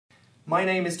My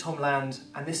name is Tom Land,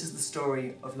 and this is the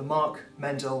story of Lamarck,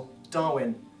 Mendel,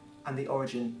 Darwin, and the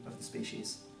origin of the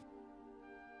species.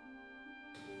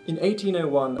 In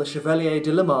 1801, the Chevalier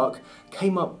de Lamarck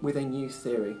came up with a new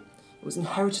theory. It was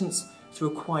inheritance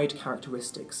through acquired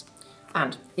characteristics.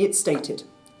 And it stated,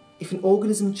 if an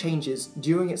organism changes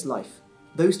during its life,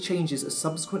 those changes are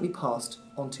subsequently passed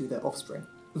onto their offspring.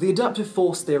 The adaptive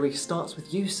force theory starts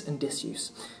with use and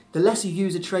disuse. The less you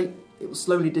use a trait, it will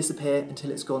slowly disappear until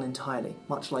it's gone entirely,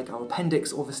 much like our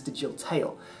appendix or vestigial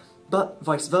tail. But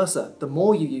vice versa, the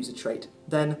more you use a trait,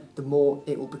 then the more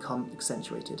it will become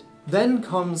accentuated. Then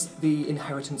comes the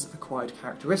inheritance of acquired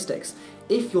characteristics.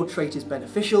 If your trait is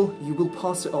beneficial, you will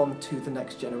pass it on to the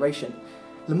next generation.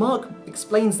 Lamarck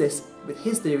explains this with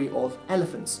his theory of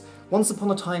elephants. Once upon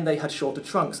a time they had shorter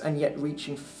trunks, and yet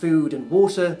reaching for food and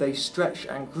water, they stretched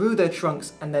and grew their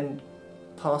trunks and then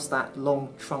passed that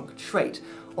long trunk trait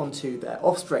onto their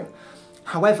offspring.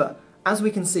 However, as we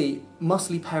can see,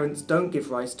 muscly parents don't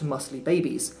give rise to muscly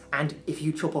babies, and if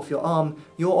you chop off your arm,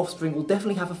 your offspring will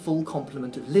definitely have a full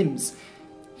complement of limbs.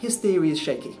 His theory is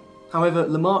shaky. However,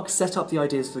 Lamarck set up the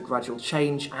ideas for gradual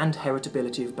change and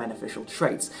heritability of beneficial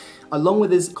traits. Along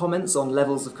with his comments on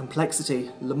levels of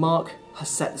complexity, Lamarck has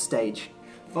set the stage.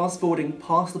 Fast forwarding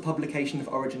past the publication of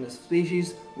Origin of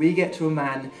Species, we get to a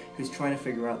man who's trying to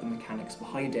figure out the mechanics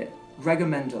behind it. Gregor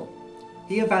Mendel.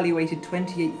 He evaluated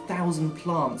 28,000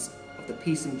 plants of the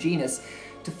Pisum genus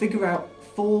to figure out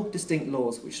 4 distinct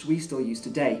laws which we still use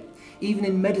today, even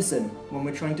in medicine when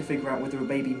we're trying to figure out whether a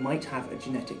baby might have a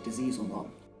genetic disease or not.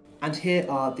 And here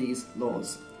are these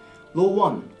laws. Law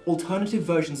 1. Alternative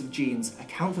versions of genes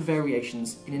account for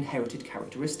variations in inherited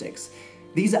characteristics.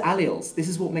 These are alleles. This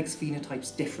is what makes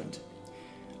phenotypes different.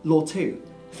 Law 2.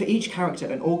 For each character,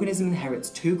 an organism inherits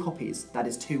 2 copies, that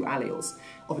is 2 alleles,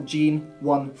 of a gene,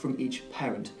 1 from each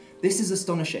parent. This is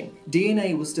astonishing.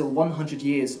 DNA was still 100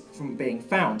 years from being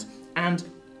found, and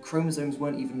chromosomes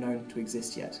weren't even known to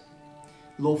exist yet.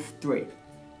 Law 3.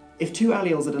 If 2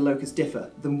 alleles at a locus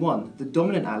differ, then 1, the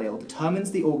dominant allele,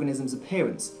 determines the organism's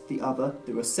appearance. The other,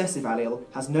 the recessive allele,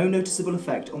 has no noticeable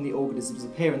effect on the organism's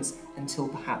appearance until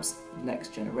perhaps the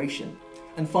next generation.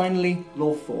 And finally,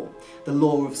 Law 4, the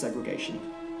law of segregation.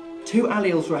 2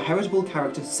 alleles for a heritable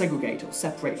character segregate or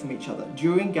separate from each other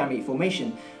during gamete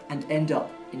formation and end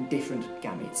up in different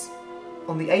gametes.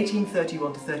 On the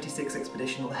 1831-36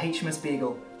 expedition of the HMS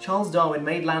Beagle, Charles Darwin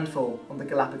made landfall on the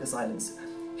Galapagos Islands.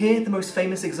 Here, the most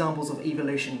famous examples of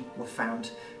evolution were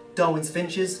found: Darwin's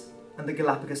finches and the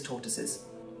Galapagos tortoises.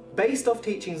 Based off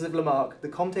teachings of Lamarck, the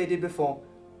Comte did before,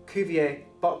 Cuvier,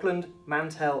 Buckland,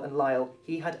 Mantell and Lyell,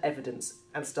 he had evidence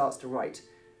and starts to write.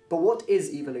 But what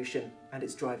is evolution and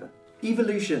its driver?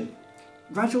 Evolution.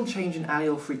 Gradual change in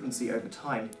allele frequency over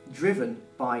time, driven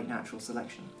by natural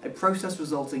selection. A process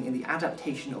resulting in the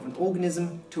adaptation of an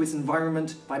organism to its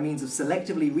environment by means of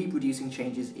selectively reproducing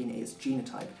changes in its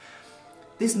genotype.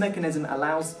 This mechanism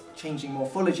allows changing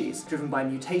morphologies, driven by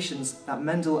mutations that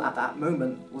Mendel at that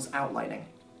moment was outlining.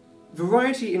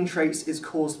 Variety in traits is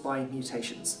caused by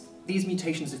mutations. These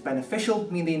mutations, if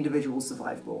beneficial, mean the individual will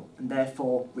survive more, and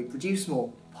therefore reproduce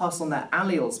more, pass on their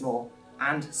alleles more,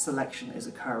 and selection is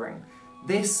occurring.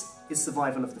 This is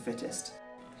survival of the fittest.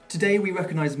 Today we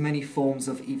recognise many forms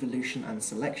of evolution and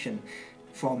selection,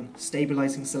 from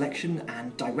stabilising selection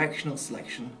and directional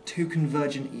selection to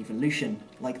convergent evolution,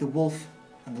 like the wolf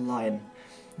and the lion.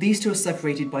 These two are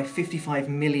separated by 55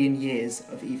 million years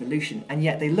of evolution, and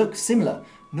yet they look similar,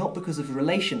 not because of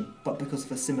relation, but because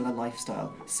of a similar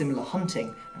lifestyle, similar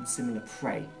hunting, and similar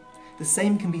prey. The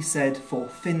same can be said for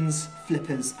fins,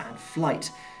 flippers, and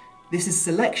flight. This is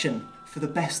selection for the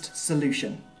best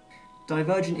solution.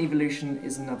 Divergent evolution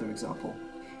is another example.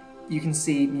 You can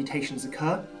see mutations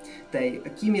occur, they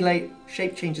accumulate,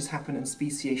 shape changes happen, and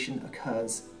speciation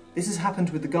occurs. This has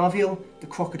happened with the garvial, the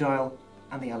crocodile,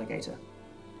 and the alligator.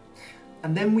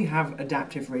 And then we have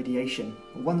adaptive radiation.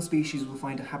 One species will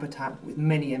find a habitat with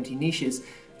many empty niches,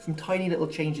 from tiny little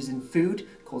changes in food,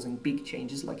 causing beak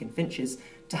changes like in finches,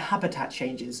 to habitat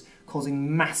changes,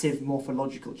 causing massive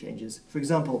morphological changes. For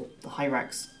example, the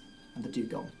hyrax and the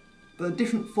dugong. But at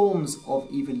different forms of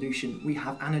evolution, we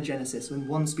have anagenesis, when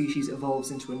one species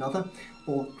evolves into another,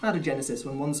 or cladogenesis,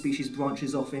 when one species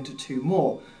branches off into 2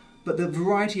 more. But the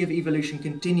variety of evolution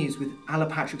continues with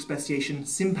allopatric speciation,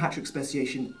 sympatric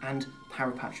speciation, and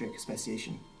parapatric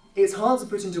speciation. It's hard to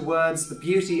put into words the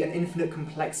beauty and infinite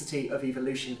complexity of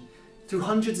evolution. Through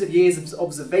hundreds of years of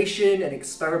observation and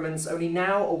experiments, only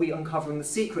now are we uncovering the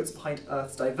secrets behind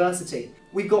Earth's diversity.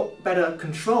 We've got better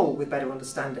control with better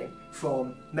understanding,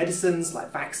 from medicines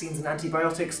like vaccines and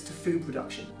antibiotics to food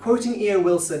production. Quoting E.O.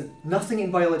 Wilson, "Nothing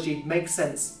in biology makes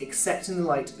sense except in the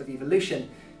light of evolution."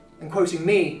 And quoting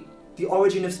me, "The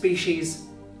origin of species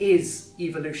is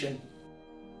evolution."